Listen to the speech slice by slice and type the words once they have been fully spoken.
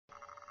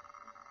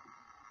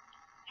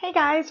Hey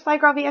guys, Fly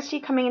Girl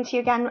VSG coming into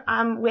you again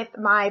with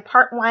my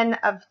part one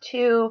of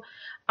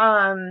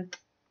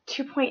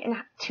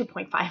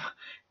 2.5,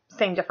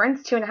 same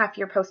difference, 2.5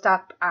 year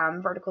post-op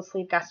vertical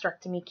sleeve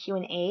gastrectomy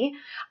Q&A.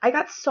 I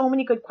got so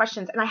many good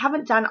questions, and I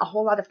haven't done a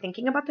whole lot of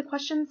thinking about the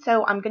questions,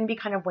 so I'm going to be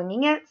kind of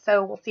winging it,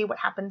 so we'll see what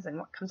happens and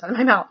what comes out of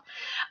my mouth.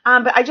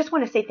 But I just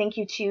want to say thank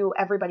you to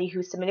everybody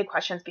who submitted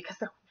questions because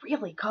they're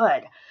really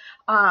good,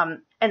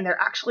 and they're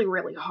actually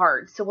really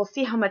hard. So we'll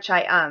see how much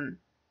I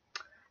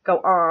go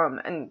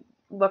and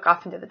look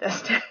off into the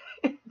distance.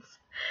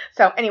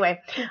 So anyway,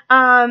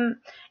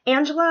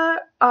 Angela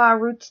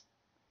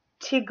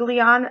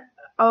Rutigliano,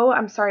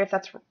 I'm sorry if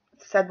that's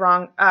said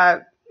wrong,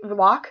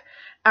 Locke,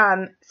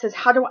 says,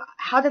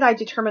 how did I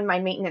determine my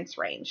maintenance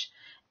range?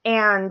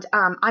 And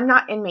I'm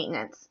not in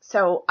maintenance,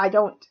 so I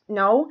don't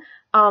know.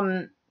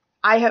 I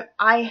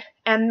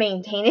am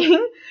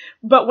maintaining,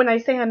 but when I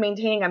say I'm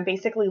maintaining, I'm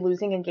basically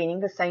losing and gaining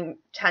the same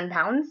 10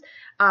 pounds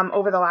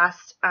over the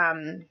last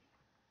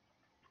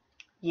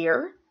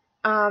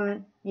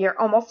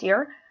almost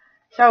year.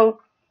 So,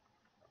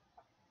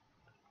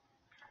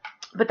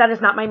 but that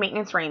is not my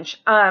maintenance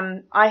range.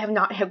 I have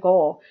not hit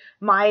goal.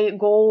 My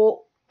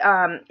goal,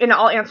 and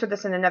I'll answer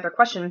this in another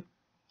question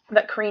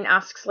that Corrine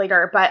asks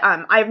later, but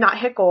I have not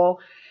hit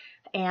goal,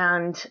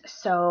 and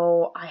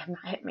so I have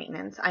not hit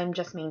maintenance. I'm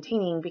just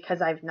maintaining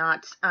because I've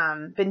not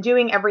been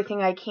doing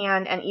everything I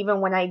can, and even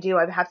when I do,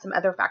 I've had some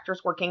other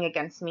factors working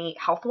against me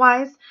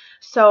health-wise.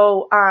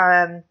 So,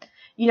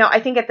 you know, I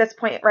think at this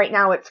point right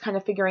now, it's kind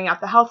of figuring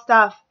out the health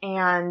stuff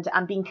and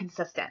being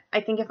consistent.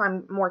 I think if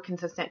I'm more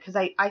consistent, because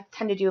I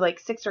tend to do like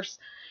 2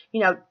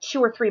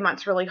 or 3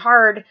 months really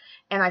hard,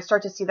 and I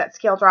start to see that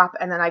scale drop,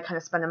 and then I kind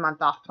of spend a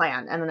month off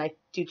plan, and then I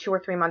do 2 or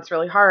 3 months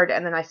really hard,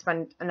 and then I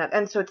spend another,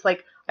 and so it's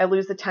like I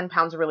lose the 10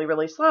 pounds really,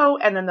 really slow,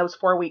 and then those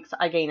 4 weeks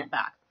I gain it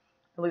back.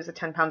 I lose the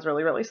 10 pounds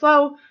really, really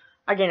slow,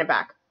 I gain it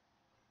back,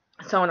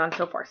 so on and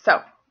so forth.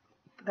 So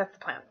that's the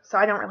plan. So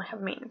I don't really have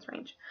a maintenance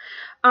range.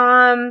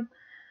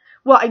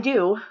 Well, I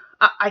do,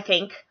 I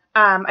think.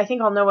 I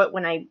think I'll know it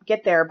when I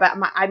get there, but so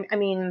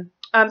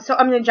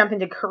I'm going to jump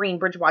into Corrine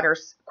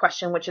Bridgewater's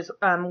question, which is,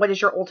 what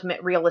is your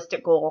ultimate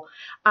realistic goal?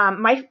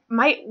 My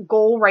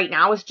goal right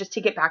now is just to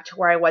get back to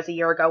where I was a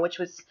year ago, which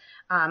was,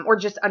 or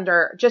just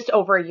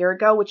over a year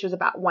ago, which was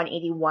about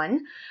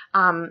 181.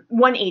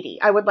 180.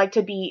 Let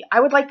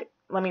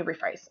me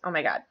rephrase. Oh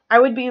my God.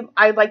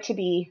 I'd like to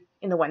be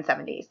in the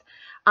 170s.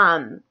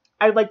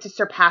 I'd like to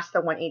surpass the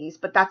 180s,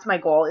 but that's my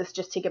goal, is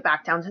just to get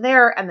back down to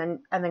there and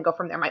then go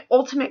from there. My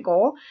ultimate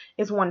goal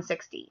is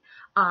 160.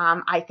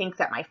 I think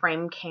that my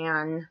frame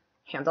can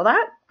handle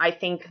that. I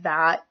think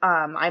that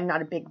I'm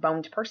not a big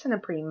boned person. I'm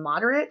pretty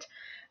moderate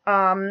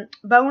boned,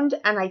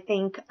 and I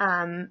think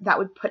that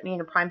would put me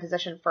in a prime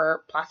position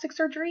for plastic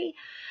surgery.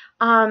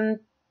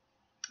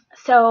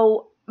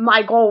 So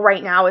my goal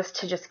right now is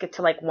to just get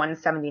to like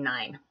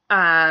 179,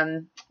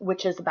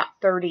 which is about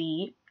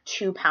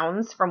 32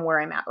 pounds from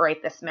where I'm at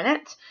right this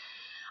minute.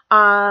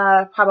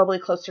 Probably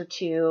closer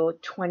to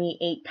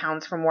 28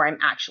 pounds from where I'm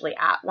actually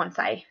at once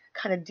I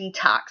kind of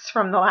detox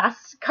from the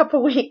last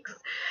couple weeks.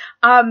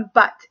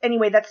 But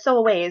anyway, that's still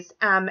a ways.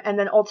 And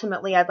then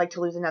ultimately I'd like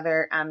to lose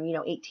another,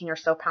 18 or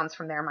so pounds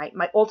from there.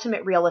 My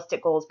ultimate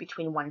realistic goal is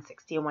between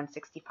 160 and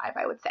 165,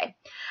 I would say.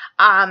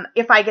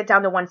 If I get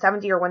down to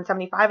 170 or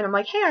 175 and I'm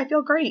like, hey, I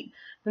feel great,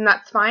 then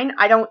that's fine.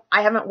 I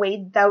haven't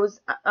weighed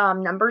those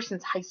numbers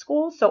since high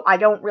school, so I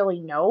don't really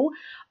know.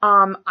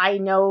 I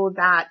know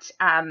that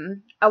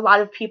a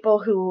lot of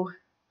people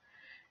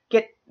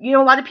get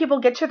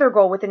to their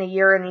goal within a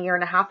year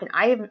and a half, and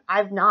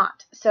I've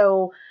not.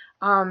 So,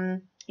 I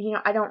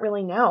don't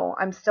really know.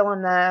 I'm still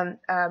in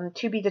the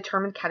to be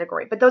determined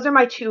category. But those are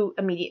my two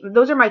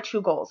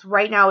goals.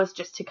 Right now is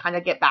just to kind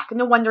of get back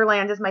into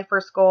Wonderland is my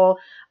first goal.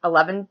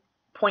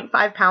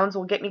 11.5 pounds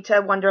will get me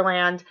to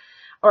Wonderland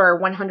or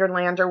 100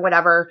 land or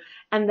whatever.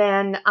 And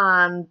then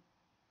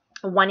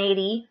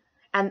 180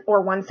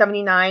 or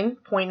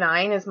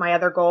 179.9 is my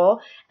other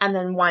goal. And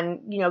then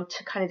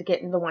to kind of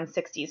get into the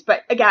 160s.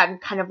 But again,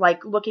 kind of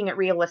like looking at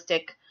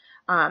realistic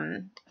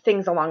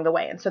things along the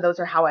way. And so those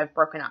are how I've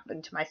broken up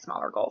into my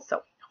smaller goals.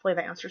 So hopefully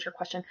that answers your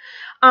question.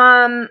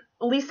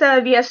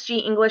 Lisa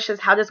VSG English is,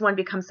 how does one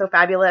become so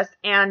fabulous?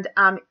 And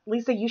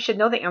Lisa, you should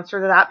know the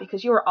answer to that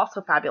because you are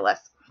also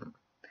fabulous.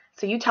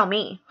 So you tell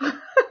me.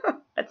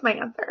 That's my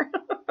answer.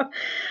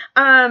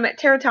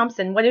 Tara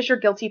Thompson, what is your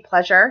guilty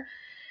pleasure?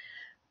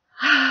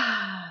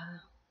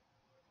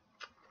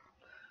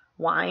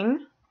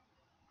 Wine.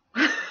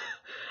 I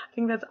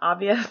think that's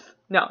obvious.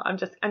 No, I'm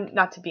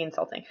not to be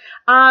insulting.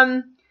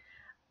 I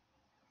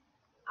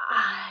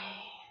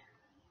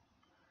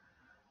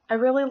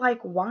really like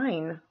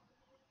wine.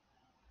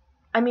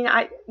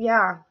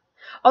 Yeah.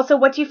 Also,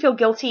 what do you feel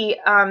guilty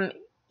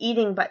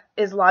eating but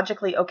is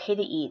logically okay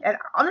to eat? And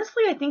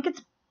honestly, I think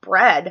it's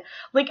bread.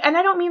 And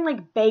I don't mean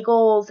like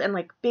bagels and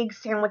like big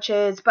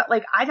sandwiches, but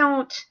like I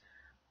don't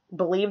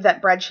believe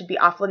that bread should be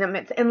off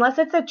limits unless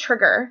it's a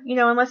trigger,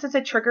 unless it's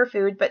a trigger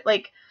food. But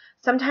like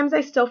sometimes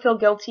I still feel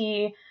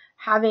guilty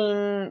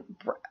having,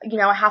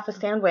 a half a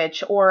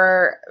sandwich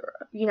or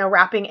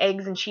wrapping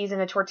eggs and cheese in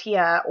a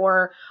tortilla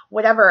or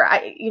whatever.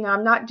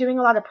 I'm not doing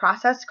a lot of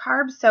processed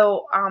carbs.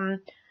 So,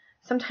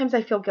 sometimes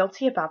I feel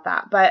guilty about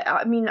that, but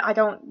I mean, I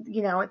don't,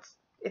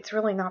 it's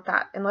really not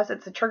that, unless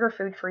it's a trigger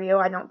food for you.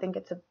 I don't think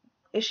it's an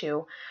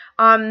issue.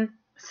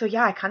 So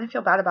yeah, I kind of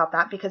feel bad about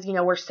that because,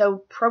 we're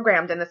so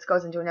programmed, and this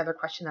goes into another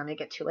question I'm going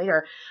to get to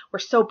later. We're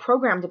so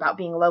programmed about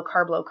being low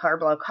carb, low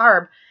carb, low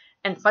carb.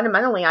 And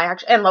fundamentally,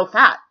 and low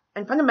fat.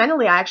 And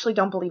fundamentally, I actually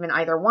don't believe in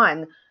either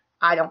one.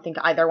 I don't think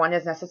either one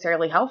is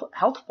necessarily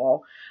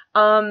healthful.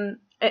 And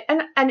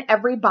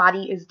every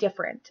body is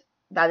different.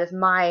 That is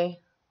my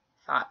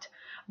thought.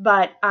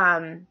 But,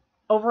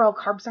 overall,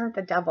 carbs aren't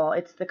the devil.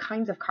 It's the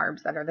kinds of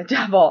carbs that are the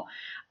devil.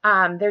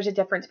 There's a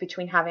difference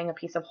between having a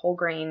piece of whole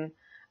grain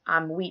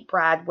wheat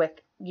bread with,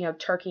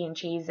 turkey and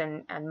cheese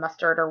and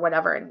mustard or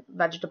whatever and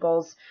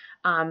vegetables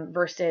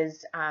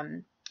versus,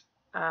 a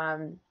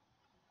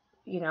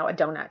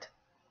donut.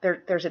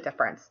 There's a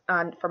difference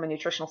from a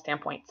nutritional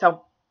standpoint.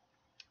 So,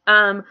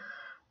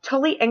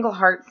 Tully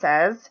Engelhart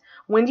says,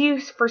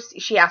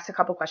 she asked a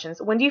couple questions.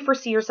 When do you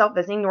foresee yourself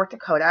visiting North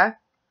Dakota?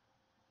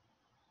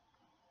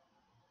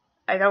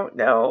 I don't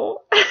know.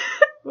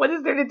 What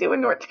is there to do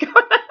in North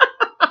Dakota?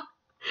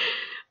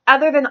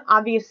 Other than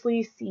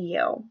obviously see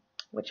you,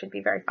 which would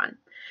be very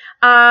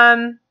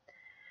fun.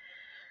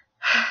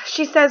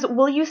 She says,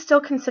 will you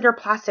still consider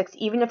plastics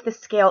even if the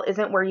scale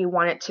isn't where you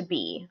want it to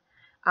be?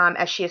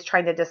 As she is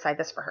trying to decide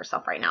this for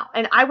herself right now.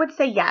 And I would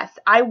say yes.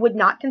 I would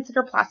not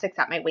consider plastics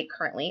at my weight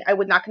currently. I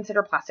would not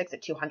consider plastics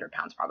at 200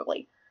 pounds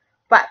probably.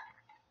 But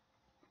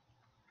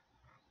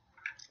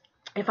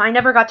if I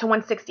never got to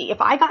 160,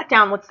 if I got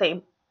down, let's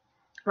say,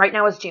 right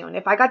now is June,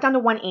 if I got down to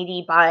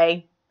 180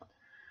 by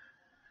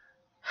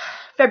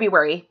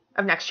February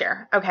of next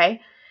year,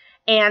 okay,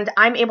 and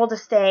I'm able to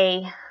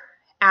stay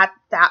at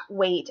that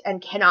weight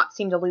and cannot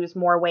seem to lose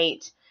more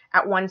weight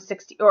at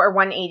 160 or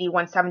 180,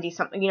 170,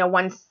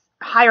 something,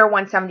 higher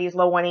 170s,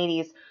 low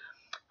 180s,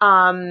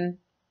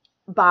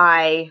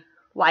 by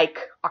like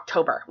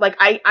October. Like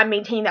I'm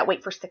maintaining that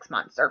weight for 6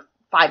 months or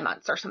 5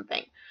 months or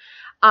something.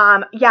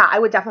 Yeah, I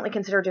would definitely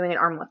consider doing an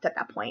arm lift at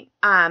that point.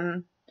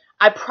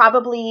 I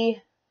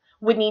probably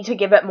would need to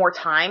give it more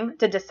time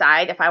to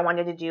decide if I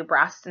wanted to do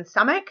breasts and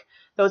stomach.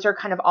 Those are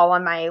kind of all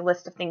on my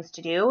list of things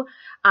to do.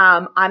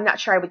 I'm not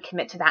sure I would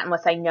commit to that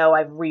unless I know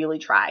I've really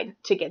tried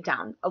to get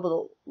down a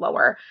little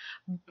lower.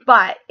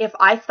 But if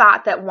I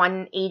thought that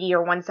 180 or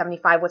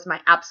 175 was my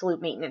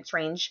absolute maintenance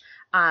range,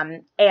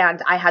 and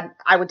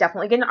I would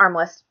definitely get an arm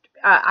lift.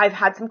 I've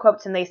had some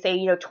quotes and they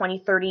say, 20,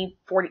 30,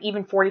 40,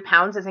 even 40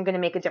 pounds isn't going to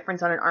make a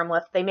difference on an arm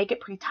lift. They make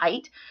it pretty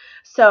tight.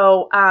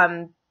 So,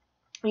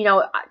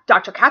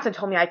 Dr. Katzen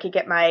told me I could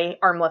get my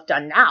arm lift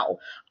done now.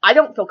 I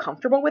don't feel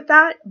comfortable with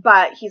that,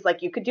 but he's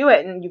like, you could do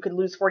it and you could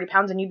lose 40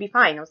 pounds and you'd be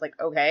fine. I was like,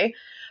 okay,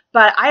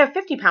 but I have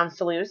 50 pounds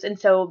to lose. And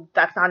so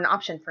that's not an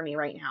option for me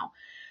right now.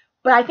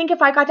 But I think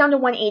if I got down to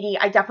 180,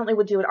 I definitely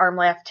would do an arm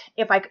lift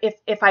if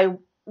I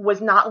was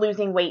not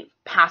losing weight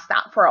past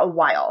that for a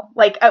while.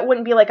 Like, it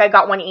wouldn't be like I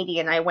got 180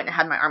 and I went and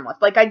had my arm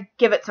lift. Like, I'd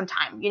give it some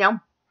time,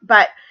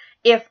 but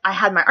if I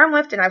had my arm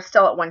lift and I was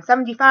still at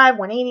 175,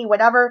 180,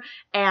 whatever,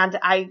 and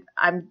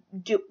I'm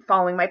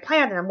following my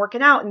plan and I'm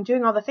working out and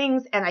doing all the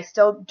things and I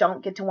still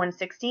don't get to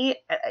 160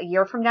 a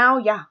year from now,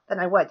 yeah, then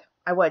I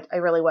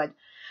really would.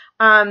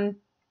 So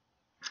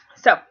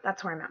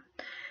that's where I'm at.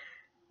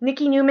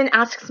 Nikki Newman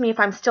asks me if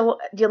I'm still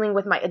dealing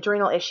with my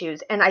adrenal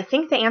issues, and I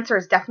think the answer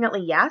is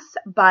definitely yes,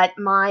 but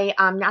my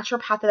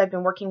naturopath that I've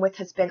been working with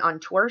has been on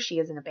tour. She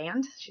is in a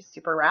band. She's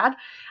super rad.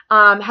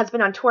 Has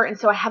been on tour, and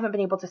so I haven't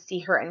been able to see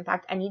her. In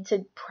fact, I need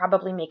to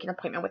probably make an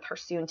appointment with her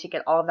soon to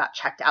get all of that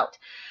checked out.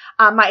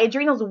 My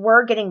adrenals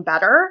were getting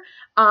better,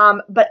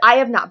 but I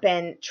have not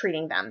been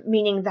treating them,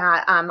 meaning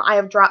that I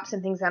have dropped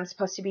some things that I'm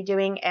supposed to be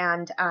doing,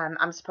 and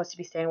I'm supposed to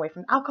be staying away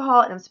from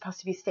alcohol, and I'm supposed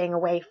to be staying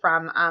away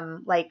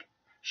from like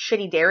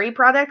shitty dairy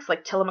products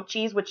like Tillamook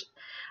cheese, which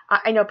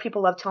I know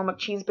people love Tillamook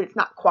cheese, but it's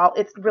not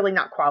it's really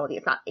not quality.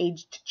 It's not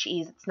aged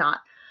cheese. It's not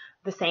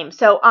the same.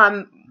 So,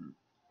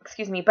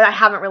 excuse me, but I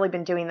haven't really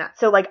been doing that.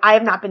 So like, I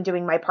have not been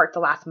doing my part the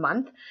last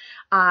month.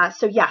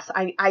 So yes,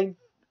 I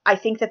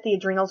think that the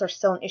adrenals are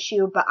still an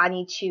issue, but I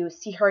need to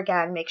see her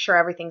again, make sure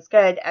everything's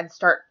good, and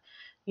start,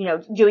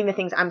 doing the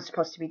things I'm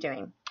supposed to be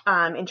doing,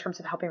 in terms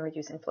of helping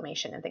reduce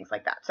inflammation and things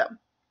like that. So,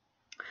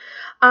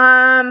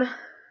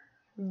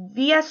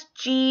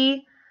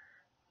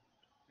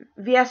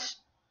 VSGiki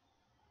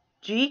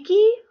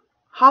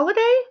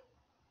Holiday?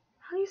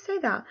 How do you say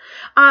that?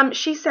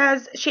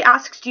 She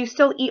asks, do you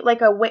still eat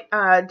like a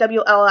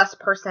WLS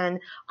person,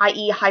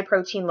 i.e. high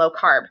protein, low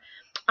carb?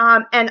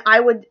 And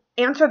I would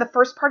answer the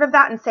first part of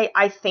that and say,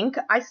 I think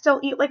I still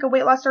eat like a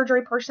weight loss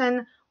surgery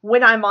person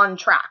when I'm on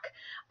track.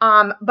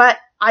 But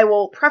I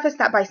will preface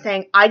that by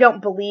saying, I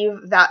don't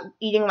believe that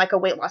eating like a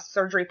weight loss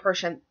surgery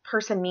person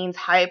means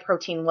high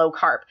protein, low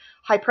carb.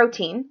 High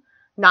protein,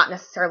 not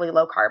necessarily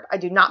low carb. I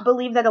do not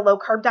believe that a low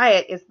carb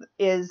diet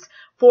is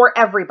for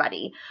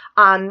everybody.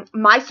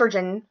 My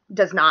surgeon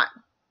does not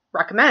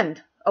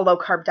recommend a low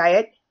carb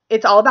diet.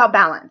 It's all about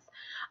balance.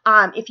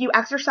 If you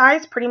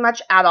exercise pretty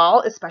much at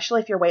all,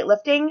 especially if you're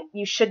weightlifting,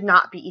 you should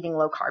not be eating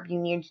low carb.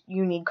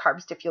 You need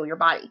carbs to fuel your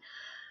body.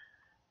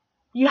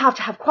 You have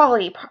to have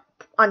quality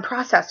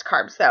unprocessed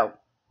carbs though.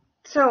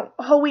 So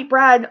whole wheat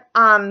bread,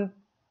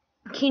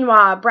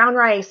 quinoa, brown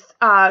rice,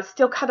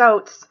 steel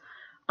cutouts,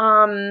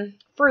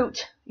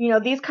 fruit,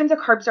 these kinds of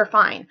carbs are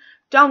fine.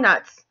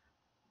 Donuts,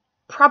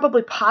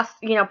 probably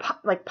pasta,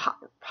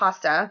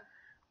 pasta.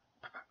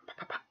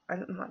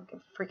 I'm like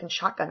a freaking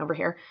shotgun over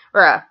here.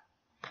 Or a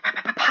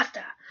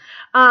pasta.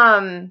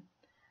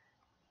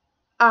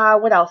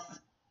 What else?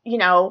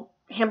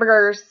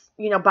 Hamburgers,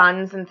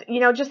 buns and,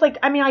 just like,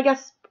 I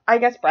guess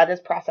bread is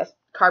processed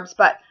carbs,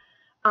 but,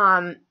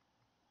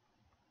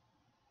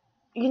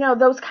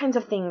 those kinds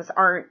of things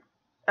aren't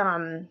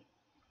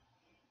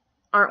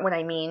what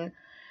I mean.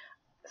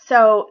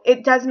 So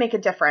it does make a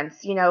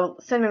difference,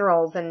 cinnamon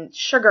rolls and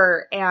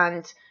sugar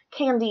and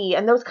candy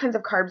and those kinds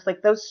of carbs,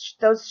 like those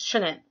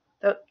shouldn't.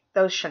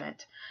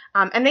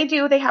 And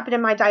they happen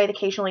in my diet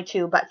occasionally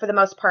too, but for the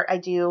most part, I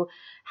do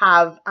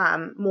have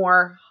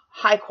more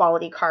high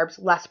quality carbs,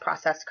 less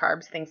processed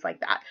carbs, things like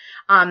that.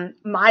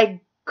 My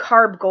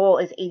carb goal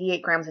is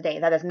 88 grams a day.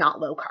 That is not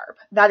low carb.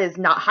 That is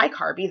not high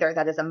carb either.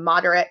 That is a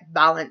moderate,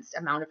 balanced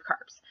amount of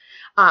carbs.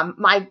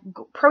 My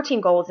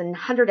protein goal is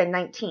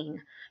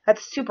 119.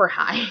 That's super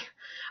high.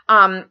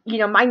 My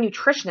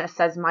nutritionist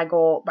says my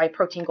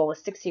protein goal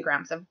is 60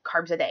 grams of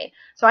carbs a day.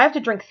 So I have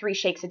to drink 3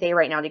 shakes a day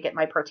right now to get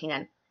my protein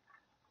in.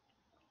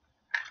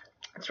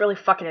 It's really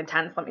fucking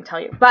intense, let me tell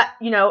you. But,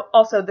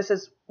 also this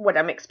is what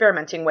I'm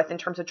experimenting with in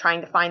terms of trying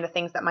to find the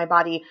things that my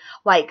body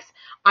likes.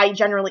 I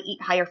generally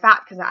eat higher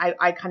fat because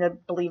I kind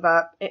of believe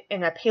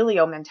in a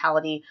paleo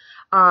mentality.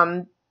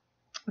 But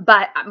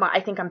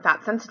I think I'm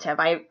fat sensitive.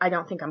 I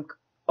don't think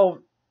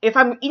if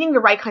I'm eating the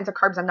right kinds of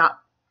carbs, I'm not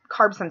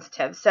carb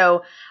sensitive.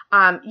 So,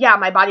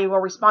 my body will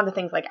respond to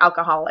things like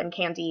alcohol and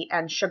candy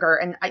and sugar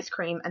and ice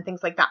cream and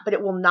things like that, but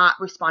it will not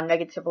respond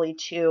negatively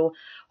to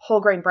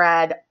whole grain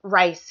bread,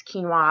 rice,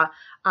 quinoa,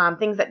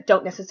 things that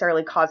don't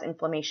necessarily cause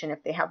inflammation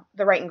if they have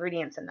the right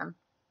ingredients in them,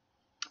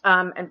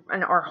 and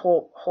are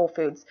whole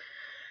foods.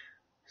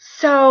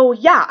 So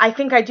yeah, I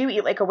think I do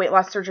eat like a weight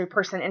loss surgery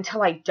person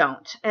until I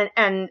don't.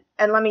 And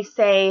let me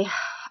say,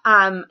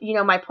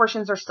 my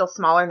portions are still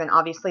smaller than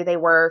obviously they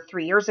were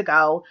 3 years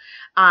ago.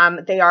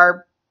 They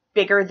are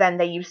bigger than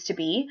they used to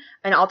be.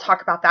 And I'll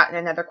talk about that in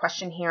another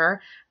question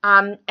here.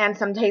 And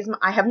some days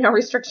I have no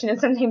restriction and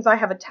sometimes I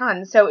have a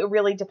ton. So it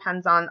really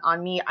depends on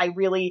me. I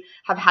really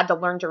have had to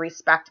learn to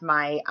respect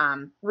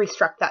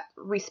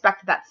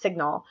that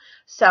signal.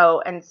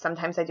 So, and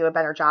sometimes I do a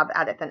better job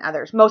at it than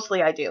others.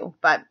 Mostly I do,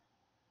 but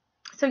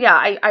so yeah,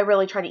 I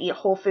really try to eat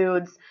whole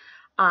foods,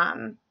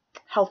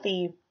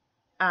 healthy,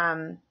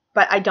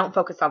 but I don't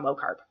focus on low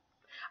carb.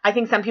 I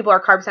think some people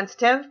are carb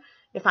sensitive.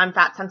 If I'm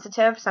fat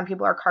sensitive, some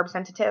people are carb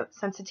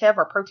sensitive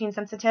or protein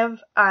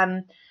sensitive.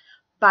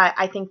 But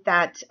I think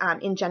that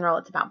in general,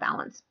 it's about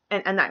balance.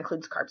 And that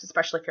includes carbs,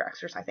 especially if you're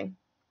exercising.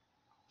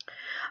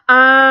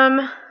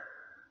 Carmen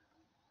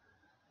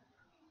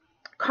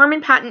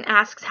Patton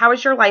asks, how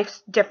is your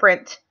life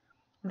different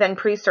than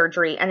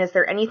pre-surgery? And is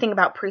there anything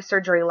about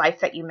pre-surgery life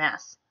that you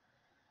miss?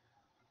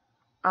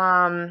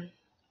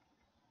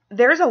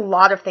 There's a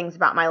lot of things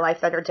about my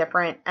life that are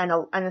different, and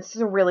this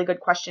is a really good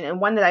question, and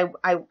one that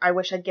I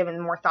wish I'd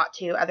given more thought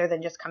to other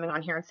than just coming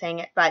on here and saying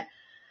it. But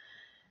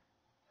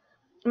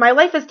my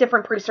life is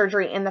different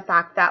pre-surgery in the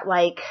fact that,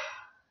 like,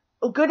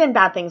 good and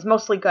bad things,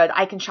 mostly good.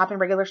 I can shop in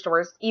regular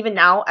stores. Even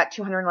now at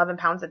 211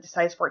 pounds at the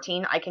size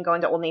 14, I can go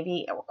into Old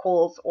Navy or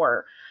Kohl's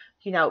or,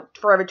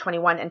 Forever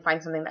 21 and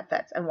find something that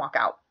fits and walk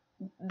out.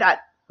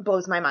 That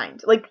blows my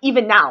mind. Like,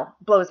 even now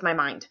blows my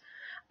mind.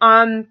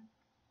 I've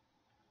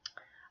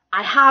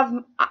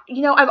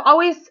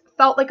always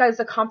felt like I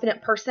was a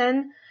confident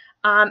person,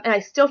 and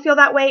I still feel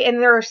that way.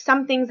 And there are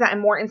some things that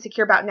I'm more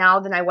insecure about now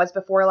than I was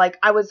before. Like,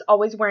 I was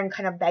always wearing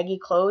kind of baggy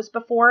clothes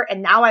before,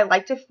 and now I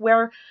like to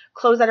wear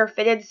clothes that are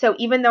fitted. So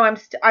even though I'm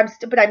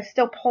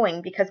still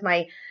pulling because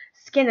my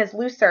skin is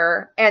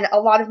looser, and a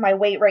lot of my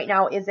weight right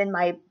now is in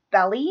my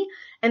belly.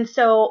 And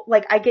so,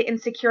 like, I get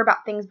insecure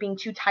about things being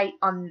too tight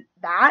on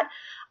that.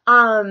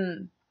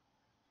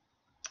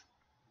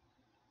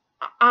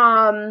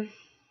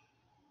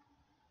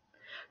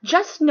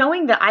 Just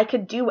knowing that I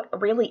could do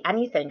really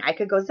anything. I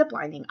could go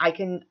ziplining. I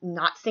can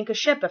not sink a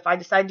ship if I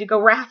decided to go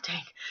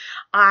rafting.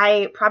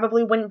 I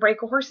probably wouldn't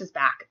break a horse's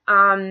back.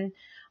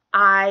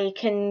 I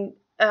can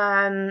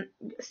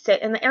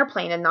sit in the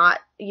airplane and not,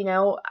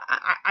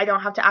 I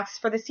don't have to ask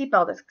for the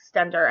seatbelt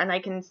extender, and I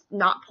can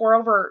not pour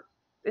over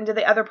into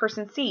the other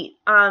person's seat.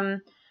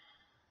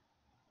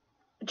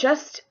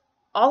 Just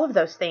all of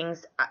those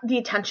things. The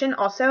attention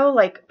also,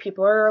 like,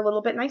 people are a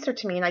little bit nicer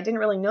to me, and I didn't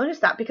really notice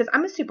that because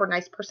I'm a super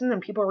nice person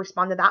and people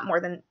respond to that more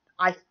than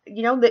I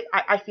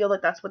feel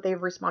that that's what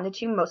they've responded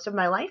to most of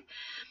my life.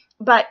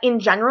 But in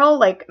general,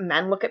 like,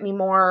 men look at me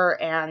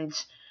more, and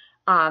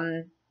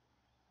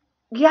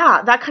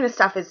yeah, that kind of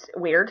stuff is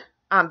weird,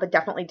 but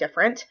definitely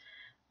different.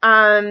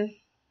 Some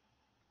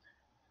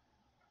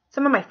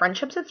of my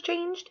friendships have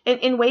changed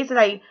in ways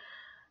that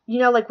you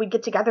know, like we'd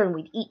get together and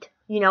we'd eat,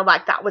 you know,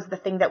 like that was the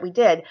thing that we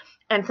did.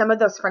 And some of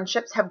those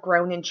friendships have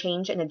grown and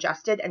changed and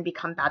adjusted and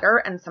become better.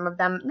 And some of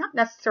them not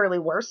necessarily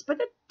worse,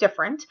 but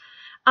different.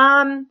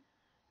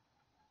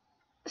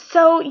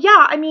 So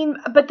yeah, I mean,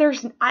 but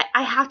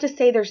I have to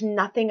say there's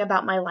nothing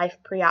about my life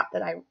pre-op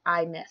that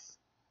I miss.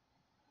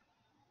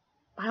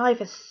 My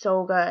life is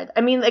so good.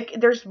 I mean, like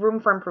there's room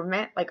for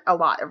improvement, like a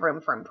lot of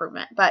room for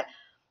improvement, but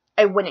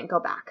I wouldn't go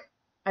back.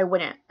 I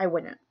wouldn't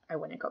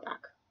go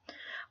back.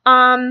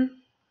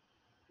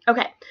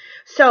 Okay.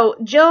 So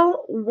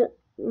Jill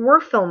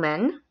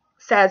Werfelman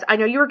says, I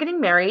know you were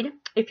getting married.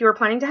 If you were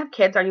planning to have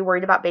kids, are you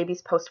worried about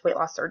babies post weight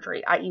loss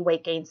surgery, i.e.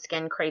 weight gain,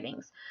 skin,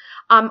 cravings?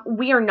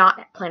 We are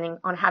not planning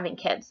on having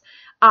kids.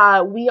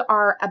 We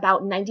are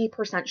about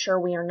 90% sure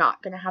we are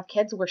not going to have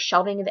kids. We're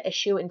shelving the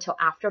issue until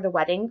after the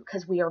wedding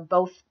because we are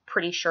both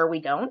pretty sure we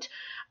don't.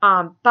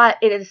 But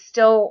it is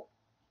still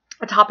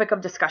a topic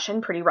of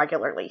discussion pretty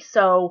regularly.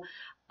 So,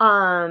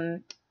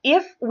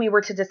 if we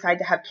were to decide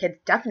to have kids,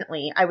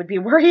 definitely, I would be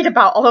worried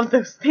about all of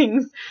those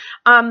things.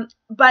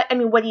 But I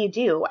mean, what do you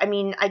do? I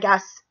mean, I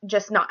guess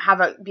just not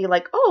be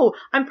like, oh,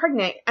 I'm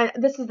pregnant. And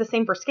this is the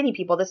same for skinny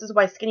people. This is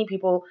why skinny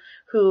people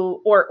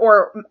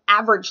or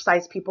average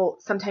size people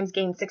sometimes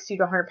gain 60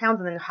 to 100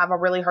 pounds and then have a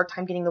really hard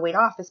time getting the weight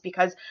off is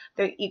because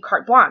they eat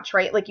carte blanche,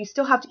 right? Like you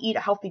still have to eat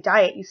a healthy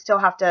diet. You still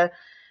have to,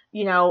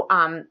 you know,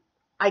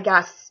 I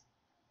guess,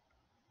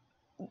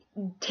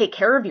 take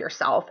care of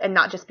yourself and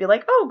not just be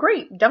like, oh,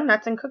 great,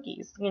 donuts and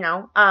cookies, you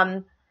know?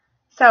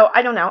 So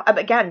I don't know.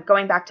 Again,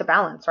 going back to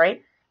balance,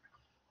 right?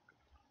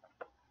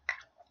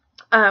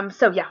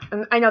 So yeah,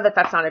 I know that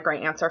that's not a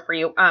great answer for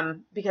you,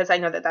 because I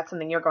know that that's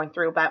something you're going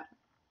through, but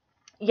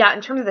yeah,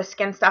 in terms of the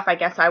skin stuff, I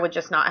guess I would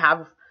just not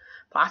have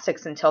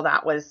plastics until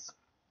that was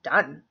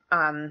done,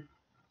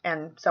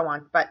 and so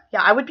on. But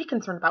yeah, I would be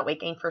concerned about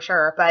weight gain for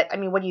sure. But I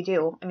mean, what do you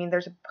do? I mean,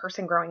 there's a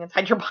person growing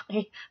inside your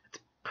body. It's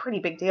pretty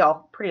big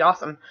deal. Pretty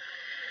awesome.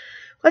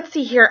 Let's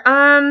see here.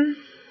 I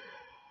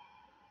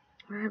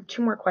have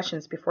 2 more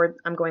questions before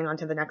I'm going on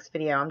to the next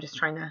video. I'm just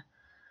trying to,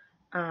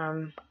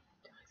 I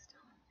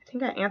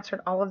think I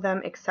answered all of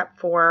them except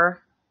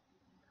for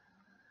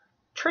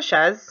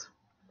Trisha's.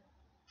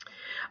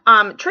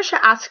 Trisha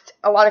asked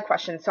a lot of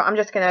questions, so I'm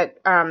just going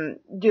to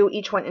do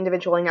each one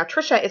individually. Now,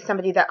 Trisha is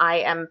somebody that I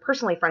am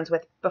personally friends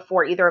with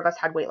before either of us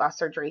had weight loss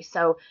surgery.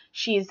 So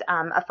she's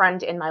a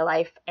friend in my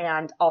life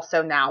and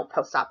also now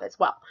post-op as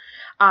well.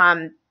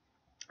 And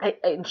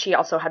she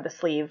also had the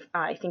sleeve.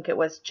 I think it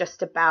was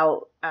just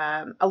about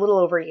a little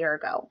over a year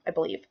ago, I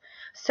believe.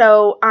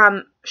 So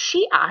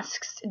she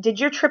asks,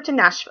 did your trip to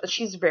Nashville,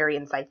 she's very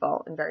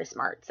insightful and very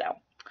smart, so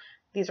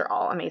these are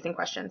all amazing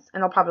questions,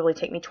 and it'll probably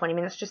take me 20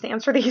 minutes just to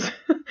answer these.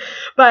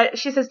 But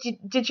she says,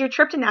 did your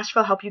trip to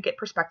Nashville help you get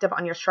perspective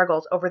on your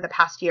struggles over the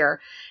past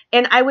year?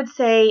 And I would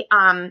say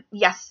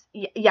yes.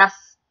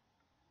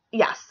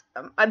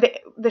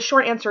 The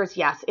short answer is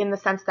yes, in the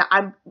sense that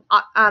I'm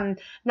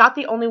not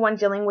the only one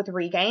dealing with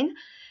regain.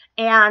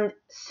 And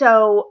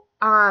so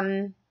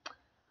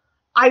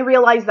I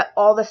realized that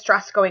all the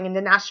stress going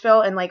into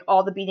Nashville and like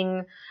all the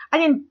beating, I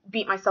didn't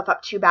beat myself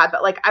up too bad,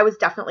 but like I was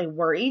definitely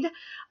worried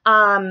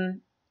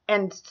and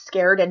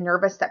scared and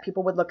nervous that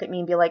people would look at me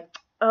and be like,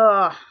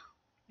 ugh,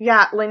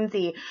 yeah,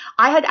 Lindsay.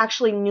 I had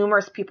actually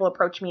numerous people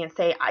approach me and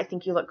say, I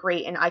think you look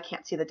great and I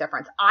can't see the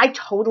difference. I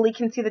totally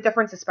can see the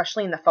difference,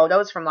 especially in the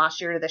photos from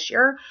last year to this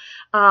year.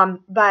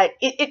 But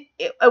it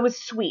was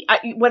sweet.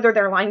 Whether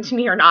they're lying to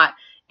me or not,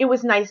 it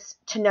was nice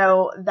to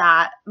know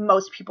that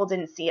most people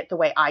didn't see it the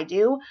way I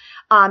do.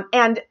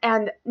 And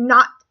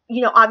not,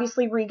 you know,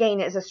 obviously regain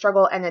is a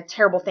struggle and a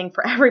terrible thing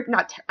for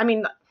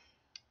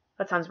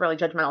that sounds really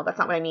judgmental. That's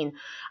not what I mean.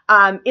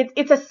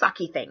 It's a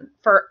sucky thing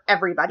for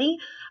everybody.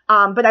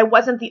 But I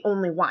wasn't the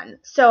only one.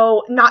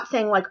 So not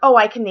saying like, oh,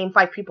 I can name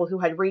 5 people who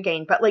had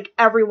regain, but like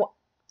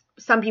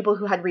some people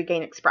who had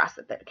regain expressed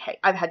that, okay,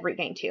 I've had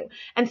regain too.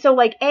 And so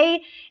like,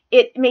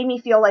 it made me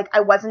feel like I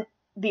wasn't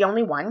the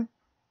only one.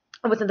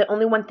 I wasn't the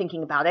only one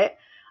thinking about it.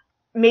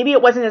 Maybe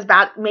it wasn't as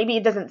bad. Maybe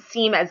it doesn't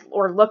seem as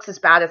or looks as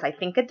bad as I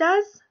think it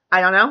does. I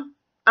don't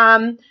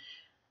know.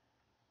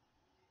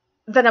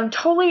 That I'm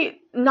totally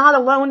not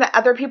alone, that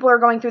other people are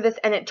going through this,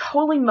 and it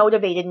totally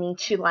motivated me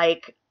to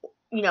like,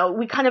 you know,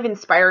 we kind of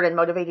inspired and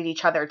motivated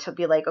each other to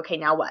be like, okay,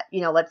 now what?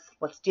 You know,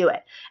 let's do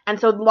it. And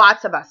so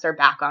lots of us are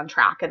back on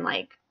track and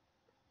like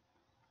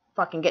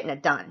fucking getting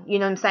it done. You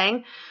know what I'm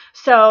saying?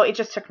 So it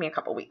just took me a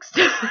couple weeks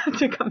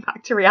to come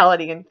back to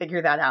reality and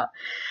figure that out.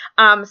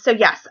 So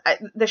yes,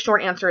 the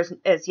short answer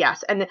is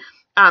yes. And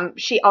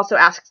she also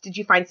asks, did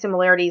you find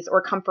similarities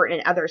or comfort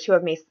in others who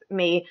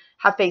may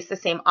have faced the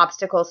same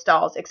obstacles,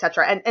 stalls,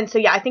 etc.? And so,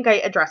 yeah, I think I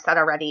addressed that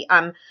already.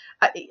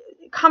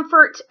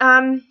 Comfort,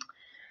 I'm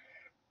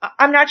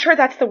not sure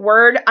that's the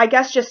word. I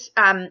guess just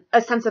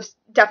a sense of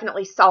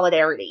definitely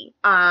solidarity.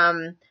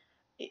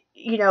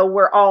 You know,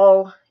 we're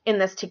all in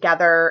this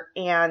together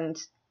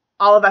and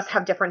all of us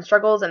have different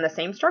struggles and the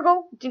same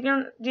struggle. Do you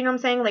know what I'm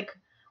saying? Like,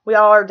 we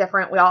all are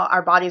different.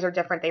 Our bodies are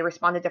different. They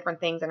respond to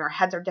different things and our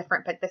heads are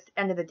different. But at the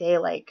end of the day,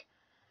 like,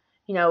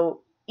 you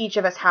know, each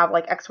of us have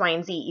like X, Y,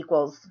 and Z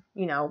equals,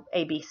 you know,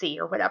 A, B, C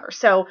or whatever.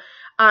 So,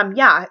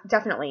 yeah,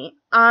 definitely.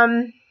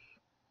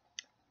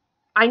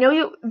 I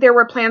know there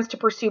were plans to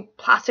pursue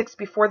plastics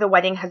before the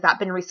wedding. Has that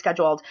been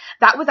rescheduled?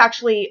 That was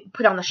actually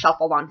put on the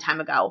shelf a long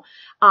time ago.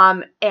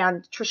 And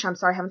Trisha, I'm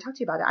sorry I haven't talked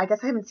to you about it. I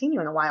guess I haven't seen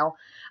you in a while.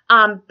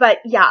 But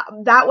yeah,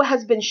 that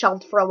has been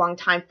shelved for a long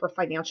time for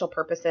financial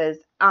purposes.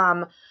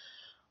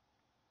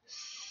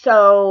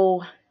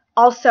 So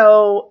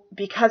also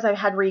because I've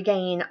had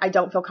regain, I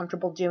don't feel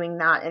comfortable doing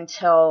that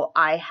until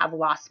I have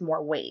lost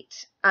more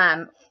weight.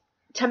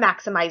 To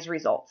maximize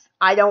results.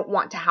 I don't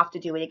want to have to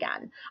do it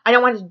again. I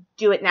don't want to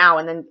do it now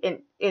and then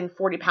in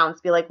 40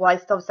 pounds be like, well, I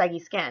still have saggy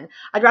skin.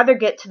 I'd rather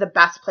get to the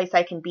best place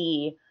I can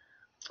be.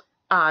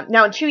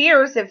 Now in 2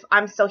 years, if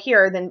I'm still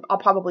here, then I'll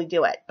probably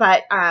do it.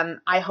 But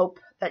I hope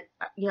that,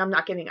 you know, I'm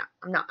not giving up.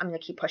 I'm going to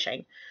keep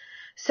pushing.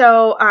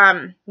 So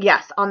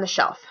yes, on the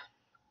shelf.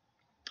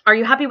 Are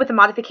you happy with the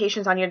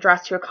modifications on your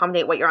dress to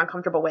accommodate what you're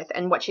uncomfortable with?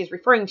 And what she's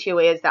referring to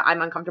is that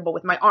I'm uncomfortable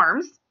with my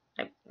arms.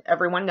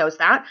 Everyone knows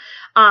that.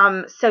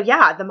 So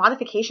yeah, the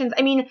modifications,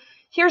 I mean,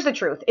 here's the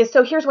truth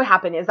so here's what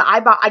happened is that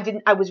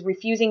I was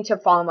refusing to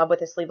fall in love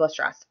with a sleeveless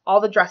dress.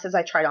 All the dresses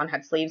I tried on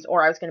had sleeves,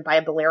 or I was going to buy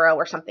a bolero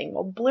or something.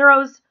 Well,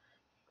 boleros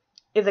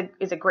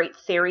is a great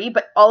theory,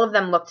 but all of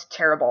them looked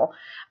terrible.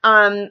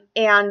 And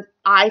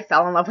I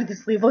fell in love with the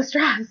sleeveless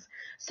dress.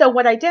 So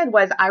what I did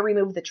was I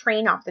removed the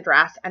train off the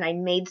dress and I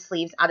made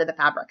sleeves out of the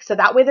fabric. So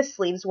that way the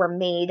sleeves were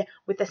made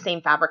with the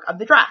same fabric of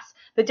the dress.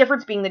 The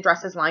difference being the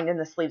dress is lined and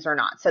the sleeves are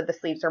not. So the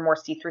sleeves are more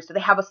see-through. So they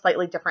have a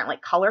slightly different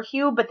like color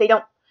hue, but they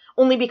don't,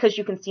 only because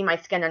you can see my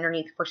skin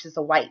underneath versus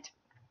the white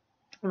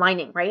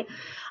lining, right?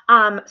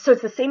 So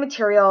it's the same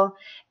material,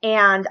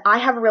 and I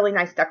have a really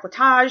nice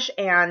décolletage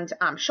and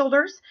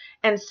shoulders.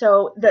 And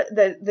so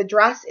the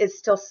dress is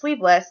still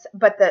sleeveless,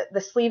 but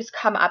the sleeves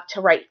come up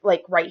to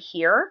right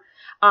here.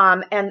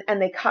 And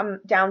they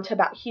come down to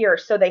about here.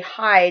 So they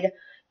hide,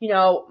 you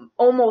know,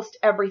 almost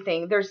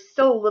everything. There's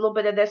still a little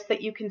bit of this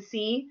that you can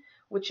see,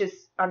 which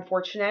is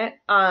unfortunate.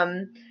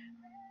 No,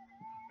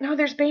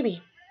 there's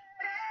baby.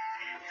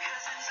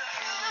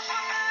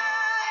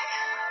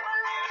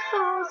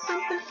 Oh,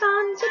 something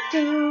fun to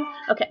do.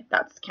 Okay,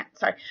 that's Kent.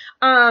 Sorry.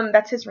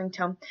 That's his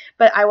ringtone,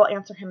 but I will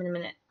answer him in a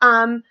minute.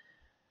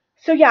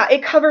 So yeah,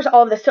 it covers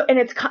all of this. So, and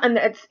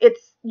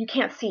it's, you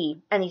can't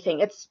see anything.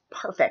 It's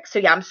perfect. So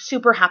yeah, I'm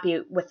super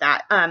happy with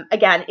that.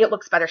 Again, it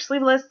looks better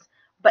sleeveless,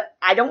 but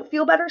I don't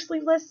feel better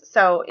sleeveless.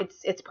 So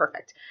it's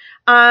perfect.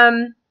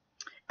 And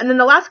then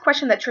the last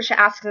question that Trisha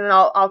asked, and then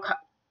I'll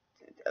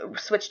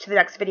switch to the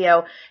next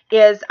video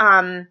is,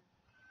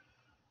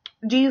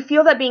 do you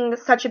feel that being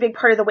such a big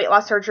part of the weight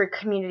loss surgery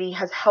community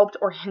has helped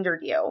or hindered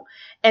you?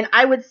 And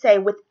I would say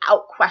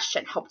without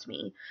question helped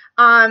me.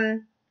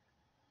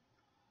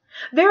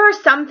 There are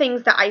some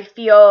things that I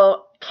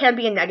feel can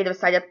be a negative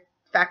side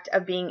effect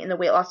of being in the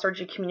weight loss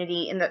surgery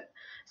community, in the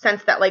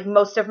sense that like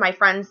most of my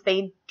friends,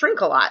 they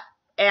drink a lot.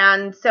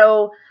 And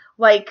so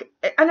like,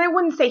 and I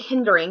wouldn't say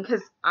hindering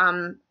because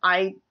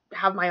I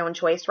have my own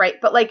choice, right?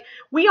 But like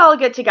we all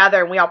get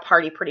together and we all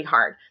party pretty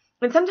hard.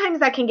 And sometimes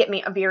that can get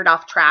me veered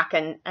off track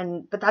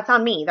but that's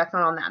on me. That's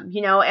not on them,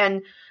 you know?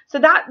 And so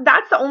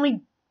that's the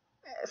only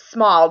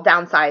small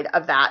downside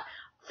of that.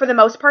 For the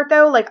most part,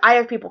 though, like I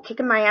have people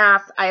kicking my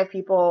ass. I have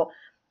people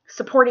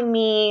supporting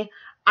me.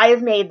 I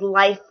have made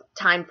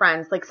lifetime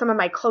friends. Like some of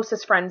my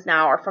closest friends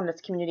now are from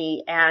this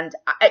community. And,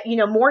 you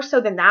know, more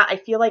so than that, I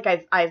feel like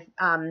I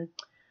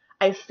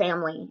have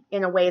family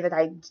in a way that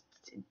I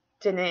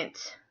didn't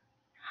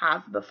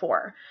have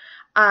before.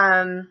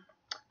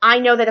 I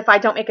know that if I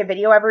don't make a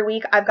video every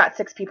week, I've got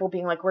 6 people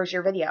being like, where's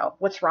your video?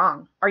 What's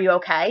wrong? Are you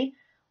okay?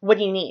 What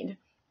do you need?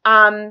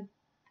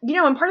 You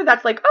know, and part of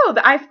that's like, oh,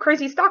 I have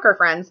crazy stalker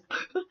friends.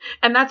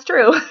 And that's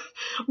true.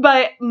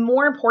 But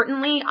more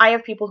importantly, I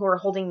have people who are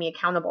holding me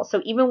accountable.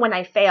 So even when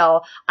I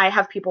fail, I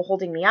have people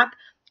holding me up.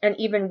 And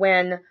even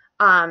when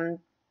I'm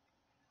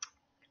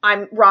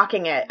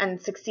rocking it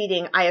and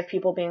succeeding, I have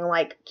people being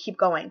like, keep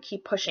going,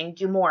 keep pushing,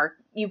 do more.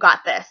 You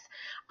got this.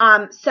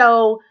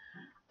 So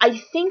I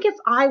think if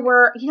I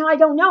were, you know, I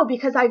don't know,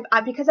 because I've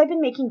been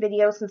making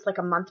videos since like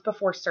a month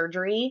before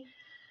surgery.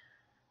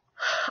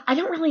 I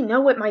don't really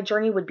know what my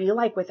journey would be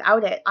like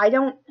without it. I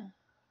don't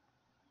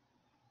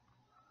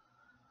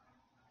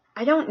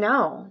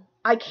know.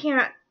 I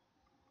can't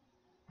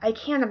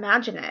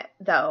imagine it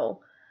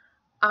though.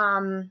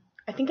 I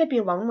think I'd be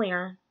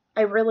lonelier.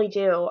 I really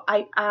do.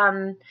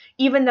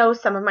 Even though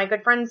some of my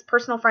good friends,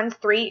 personal friends,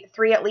 three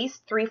at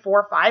least, 3,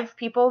 4, 5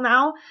 people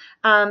now,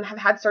 have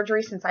had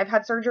surgery since I've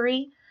had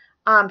surgery.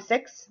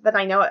 6 that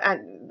I know,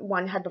 and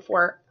 1 had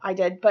before I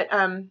did, but,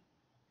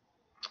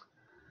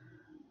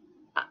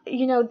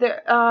 you know,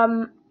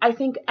 I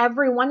think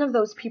every one of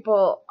those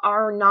people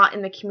are not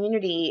in the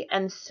community.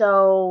 And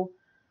so,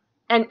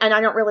 and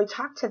I don't really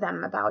talk to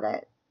them about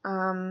it.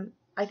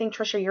 I think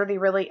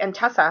Trisha, and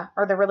Tessa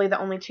are the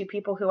only 2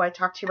 people who I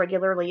talk to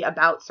regularly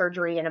about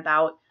surgery and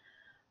about,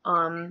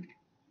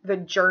 the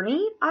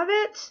journey of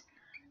it.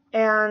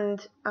 And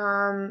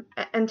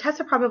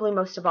Tessa probably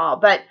most of all,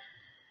 but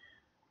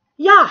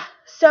Yeah,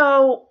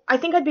 so I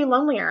think I'd be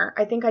lonelier.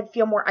 I think I'd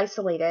feel more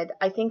isolated.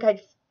 I think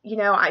I'd,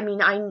 I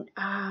mean,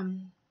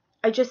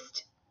 I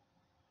just,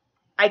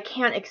 I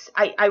can't,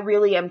 I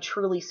really am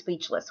truly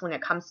speechless when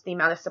it comes to the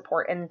amount of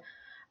support and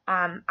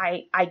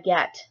I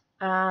get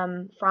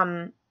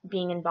from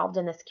being involved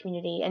in this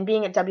community and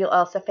being at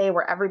WLSFA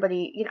where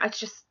everybody,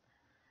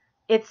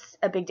 it's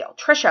a big deal.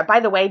 Trisha, by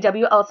the way,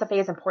 WLSFA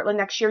is in Portland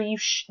next year. You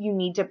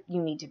need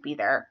to be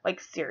there. Like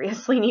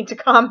seriously need to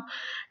come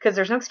because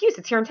there's no excuse.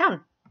 It's here in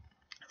town.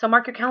 So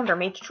mark your calendar.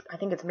 I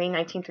think it's May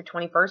 19th through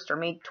 21st or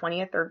May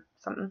 20th or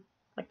something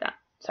like that.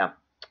 So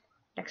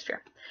next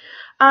year.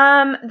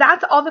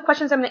 That's all the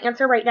questions I'm going to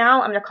answer right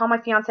now. I'm going to call my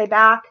fiance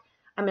back.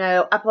 I'm going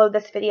to upload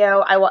this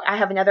video. I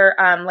have another,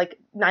 like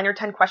 9 or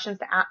 10 questions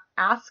to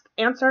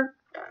answer,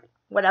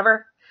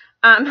 whatever.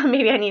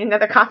 Maybe I need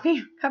another cup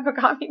of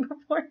coffee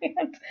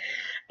beforehand.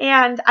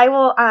 And I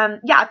will,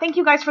 yeah, thank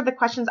you guys for the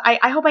questions.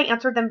 I hope I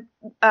answered them,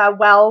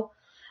 well.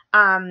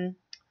 And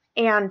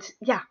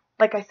yeah,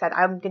 like I said,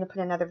 I'm going to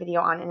put another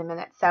video on in a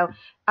minute. So,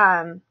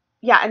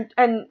 yeah,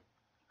 and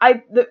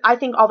I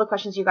think all the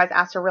questions you guys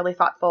asked are really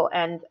thoughtful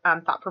and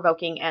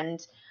thought-provoking and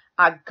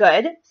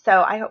good.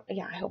 So I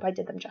hope I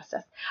did them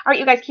justice. All right,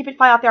 you guys keep it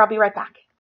fly out there. I'll be right back.